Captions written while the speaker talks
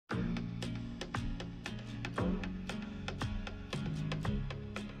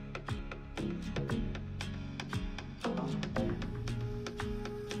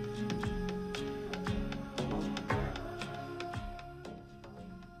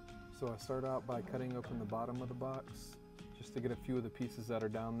So I start out by cutting open the bottom of the box just to get a few of the pieces that are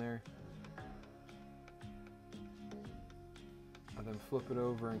down there. I then flip it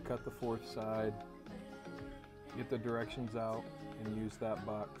over and cut the fourth side, get the directions out, and use that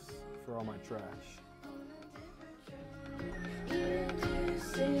box for all my trash.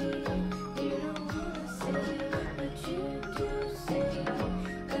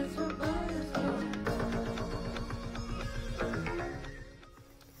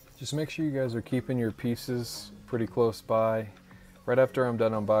 Just make sure you guys are keeping your pieces pretty close by. Right after I'm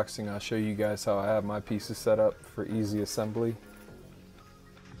done unboxing, I'll show you guys how I have my pieces set up for easy assembly.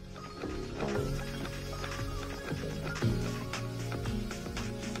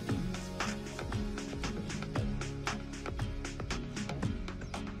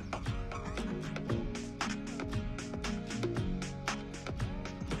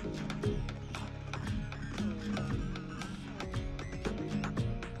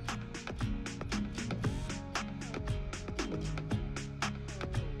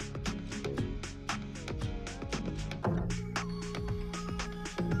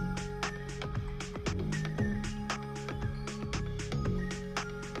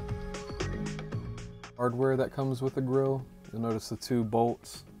 Hardware that comes with the grill, you'll notice the two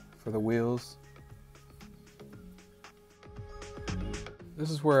bolts for the wheels.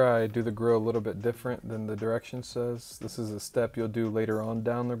 This is where I do the grill a little bit different than the direction says. This is a step you'll do later on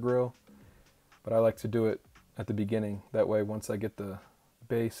down the grill, but I like to do it at the beginning. That way once I get the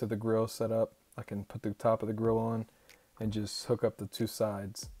base of the grill set up, I can put the top of the grill on and just hook up the two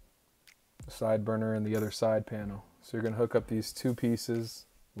sides, the side burner and the other side panel. So you're going to hook up these two pieces,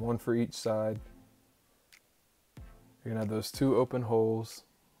 one for each side. You're going to have those two open holes,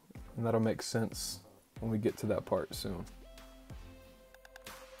 and that'll make sense when we get to that part soon.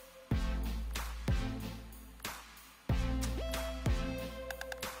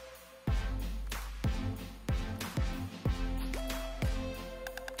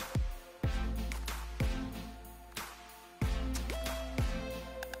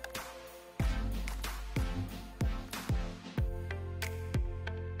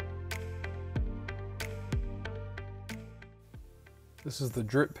 This is the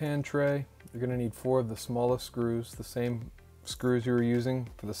drip pan tray. You're going to need 4 of the smallest screws, the same screws you were using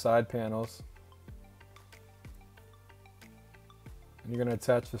for the side panels. And you're going to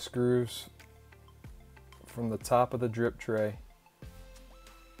attach the screws from the top of the drip tray.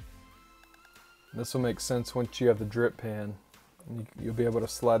 And this will make sense once you have the drip pan. And you'll be able to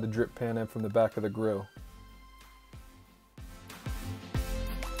slide the drip pan in from the back of the grill.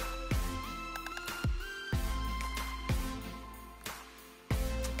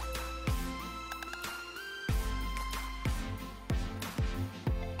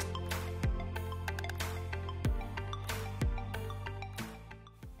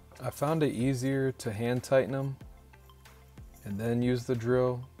 I found it easier to hand tighten them and then use the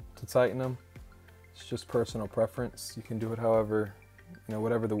drill to tighten them. It's just personal preference. You can do it however,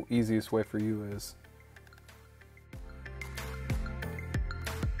 whatever the easiest way for you is.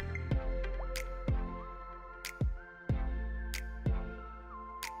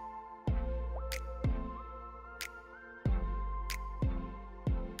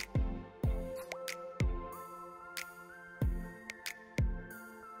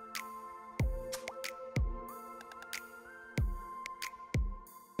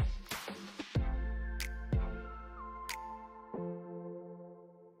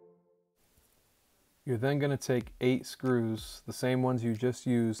 You're then going to take 8 screws, the same ones you just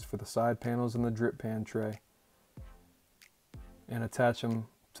used for the side panels in the drip pan tray, and attach them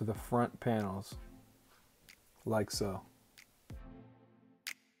to the front panels, like so.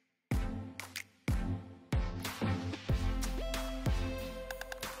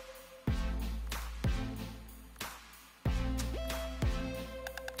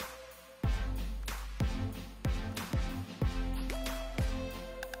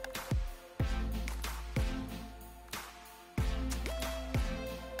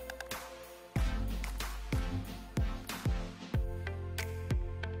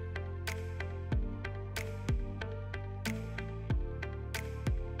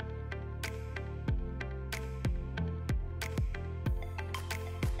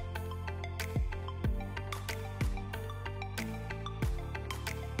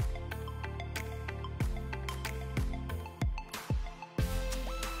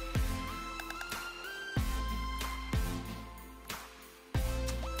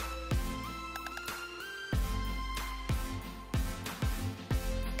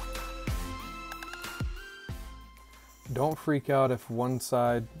 Don't freak out if one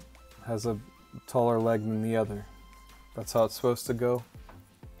side has a taller leg than the other. That's how it's supposed to go.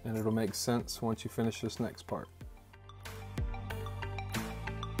 and it'll make sense once you finish this next part.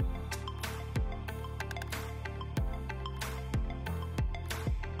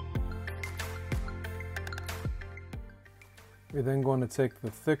 You're then going to take the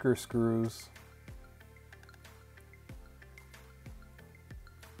thicker screws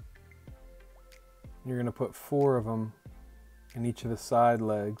you're going to put 4 of them in each of the side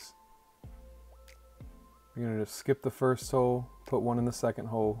legs. You're going to just skip the first hole, put 1 in the second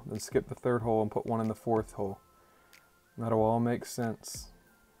hole, then skip the third hole and put 1 in the fourth hole. And that'll all make sense.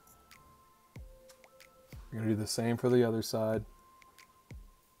 You're going to do the same for the other side.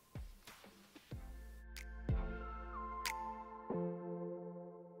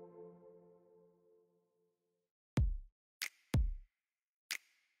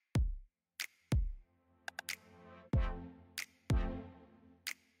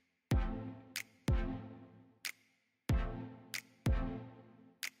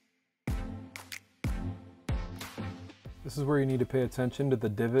 This is where you need to pay attention to the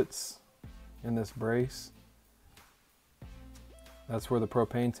divots in this brace. That's where the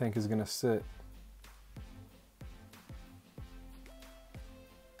propane tank is going to sit.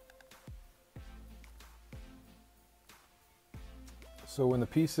 So when the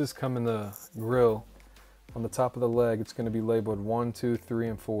pieces come in the grill, on the top of the leg, it's going to be labeled 1, 2, 3,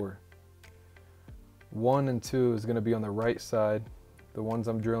 and 4. 1 and 2 is going to be on the right side, the ones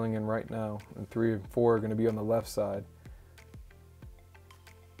I'm drilling in right now, and 3 and 4 are going to be on the left side.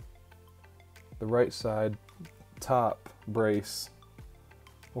 The right side top brace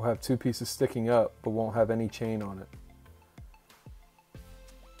will have 2 pieces sticking up but won't have any chain on it.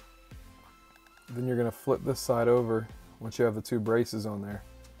 Then you're going to flip this side over once you have the 2 braces on there.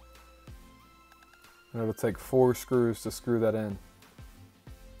 And it'll take 4 screws to screw that in.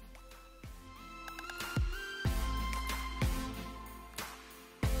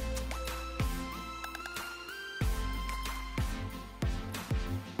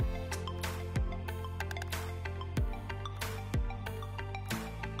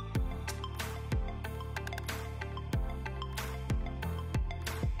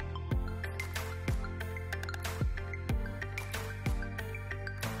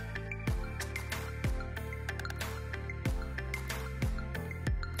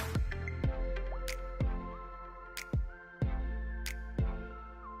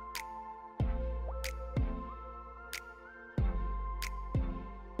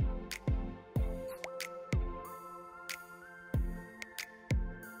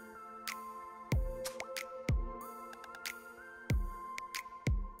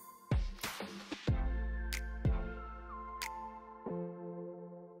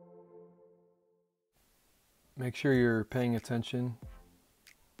 Make sure you're paying attention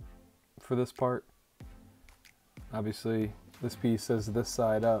for this part. Obviously, this piece says this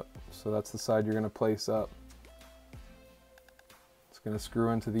side up, so that's the side you're going to place up. It's going to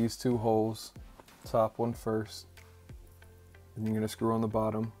screw into these 2 holes, top one first, and you're going to screw on the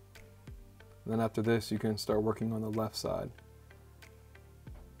bottom. And then after this, you can start working on the left side.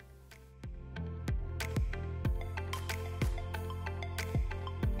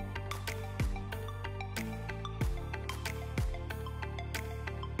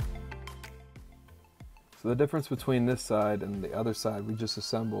 So the difference between this side and the other side we just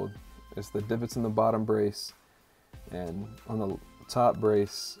assembled is the divots in the bottom brace, and on the top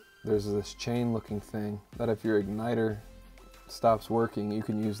brace there's this chain looking thing that if your igniter stops working, you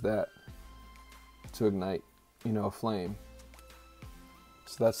can use that to ignite, you know, a flame.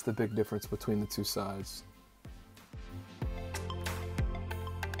 So that's the big difference between the 2 sides.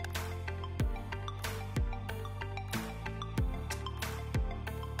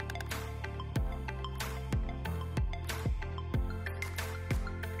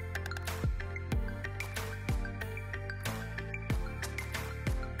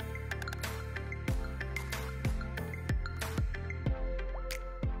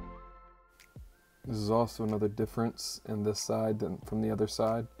 This is also another difference in this side than from the other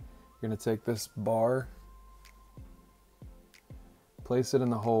side. You're going to take this bar, place it in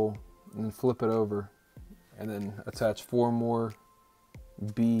the hole, and then flip it over, and then attach 4 more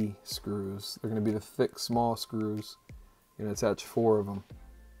B screws. They're going to be the thick, small screws. You're going to attach 4 of them.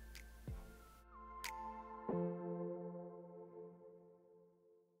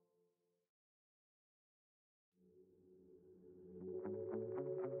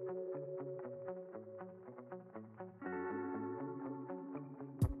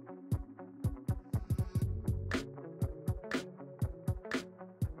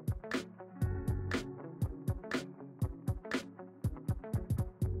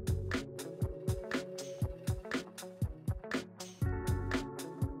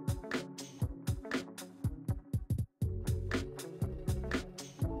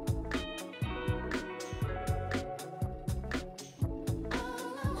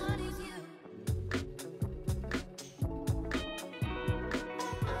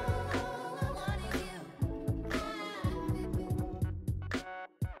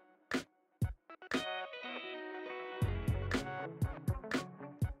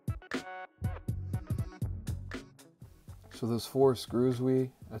 So those 4 screws we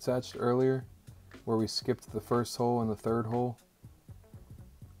attached earlier, where we skipped the first hole and the third hole,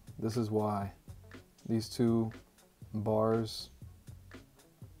 this is why. These 2 bars,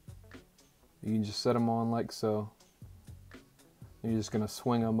 you can just set them on like so. You're just going to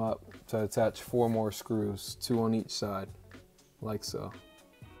swing them up to attach 4 more screws, 2 on each side, like so.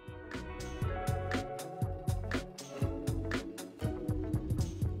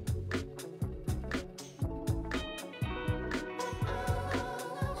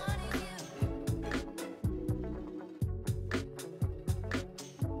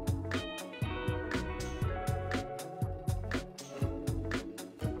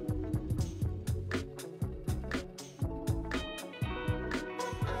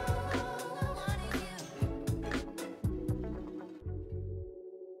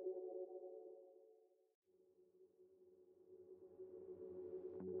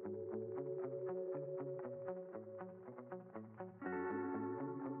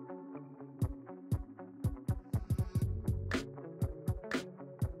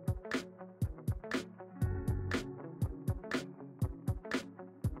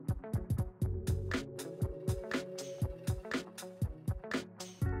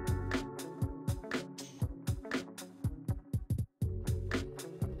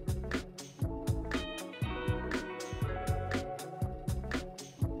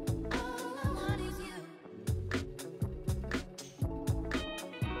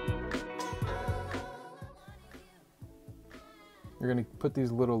 You're going to put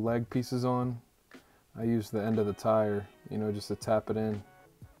these little leg pieces on. I use the end of the tire, just to tap it in.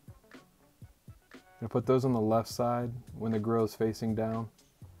 You'll put those on the left side when the grill is facing down.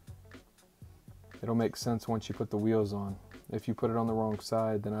 It'll make sense once you put the wheels on. If you put it on the wrong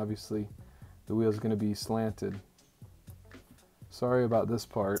side, then obviously the wheel's going to be slanted. Sorry about this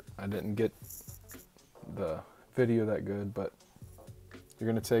part. I didn't get the video that good, but you're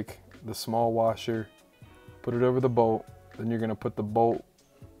going to take the small washer, put it over the bolt, then you're going to put the bolt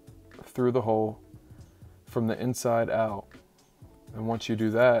through the hole from the inside out. And once you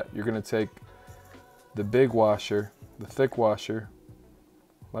do that, you're going to take the big washer, the thick washer,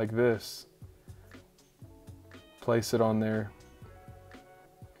 like this, place it on there,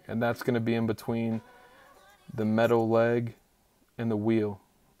 and that's going to be in between the metal leg and the wheel.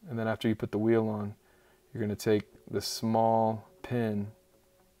 And then after you put the wheel on, you're going to take the small pin,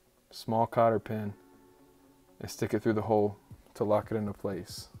 small cotter pin, and stick it through the hole to lock it into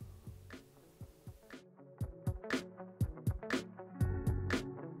place.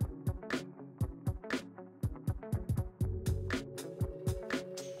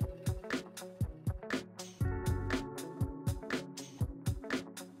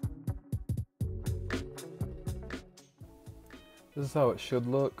 This is how it should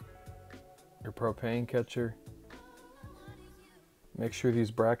look. Your propane catcher. Make sure these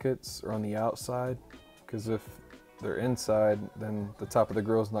brackets are on the outside, because if they're inside, then the top of the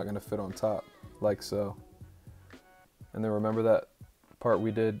grill is not going to fit on top, like so. And then remember that part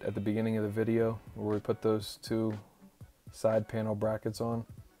we did at the beginning of the video where we put those 2 side panel brackets on?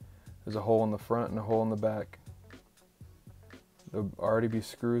 There's a hole in the front and a hole in the back. There'll already be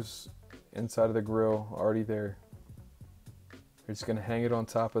screws inside of the grill already there. You're just going to hang it on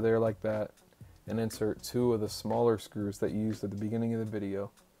top of there like that and insert 2 of the smaller screws that you used at the beginning of the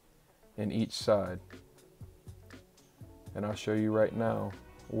video in each side. And I'll show you right now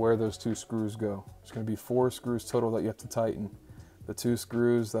where those 2 screws go. There's going to be 4 screws total that you have to tighten. The 2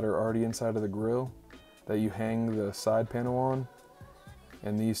 screws that are already inside of the grill that you hang the side panel on,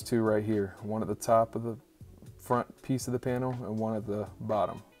 and these 2 right here. One at the top of the front piece of the panel and one at the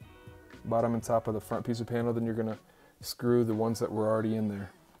bottom. Bottom and top of the front piece of the panel, then you're going to screw the ones that were already in there.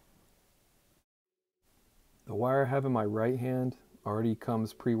 The wire I have in my right hand already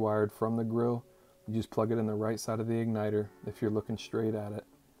comes pre-wired from the grill. You just plug it in the right side of the igniter if you're looking straight at it.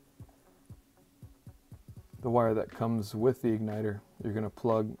 The wire that comes with the igniter, you're going to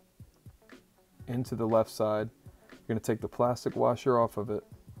plug into the left side. You're going to take the plastic washer off of it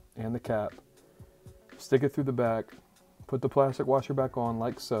and the cap, stick it through the back, put the plastic washer back on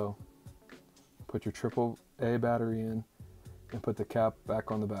like so, put your AAA battery in, and put the cap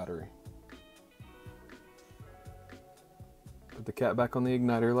back on the battery. Put the cap back on the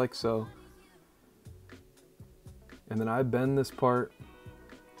igniter like so. And then I bend this part.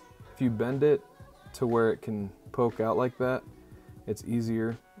 If you bend it to where it can poke out like that, it's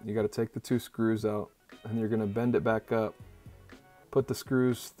easier. You got to take the 2 screws out and you're going to bend it back up. Put the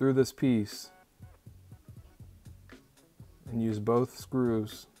screws through this piece and use both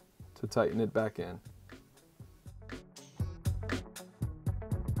screws to tighten it back in.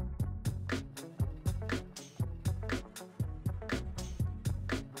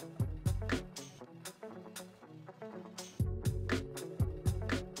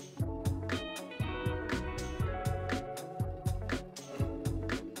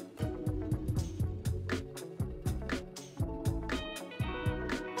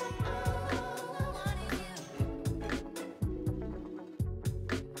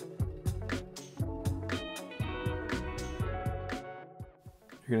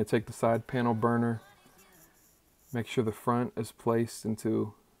 You're going to take the side panel burner, make sure the front is placed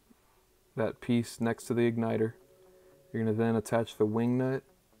into that piece next to the igniter. You're going to then attach the wing nut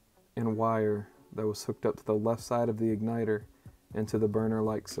and wire that was hooked up to the left side of the igniter into the burner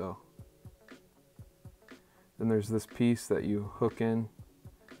like so. Then there's this piece that you hook in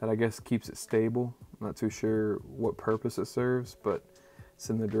that I guess keeps it stable. I'm not too sure what purpose it serves, but it's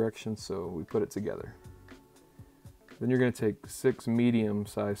in the direction, so we put it together. Then you're going to take 6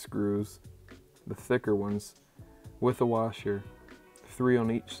 medium-sized screws, the thicker ones, with a washer, 3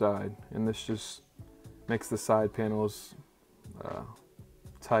 on each side, and this just makes the side panels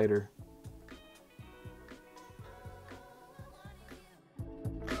tighter.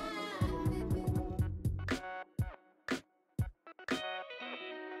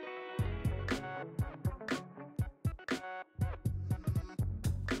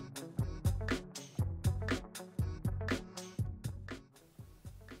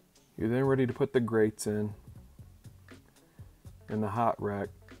 You're then ready to put the grates in the hot rack,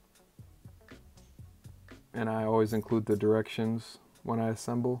 and I always include the directions when I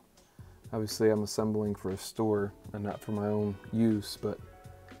assemble. Obviously I'm assembling for a store and not for my own use, but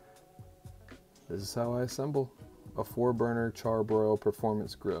this is how I assemble a 4-burner Charbroil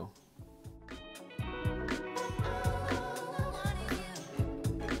performance grill.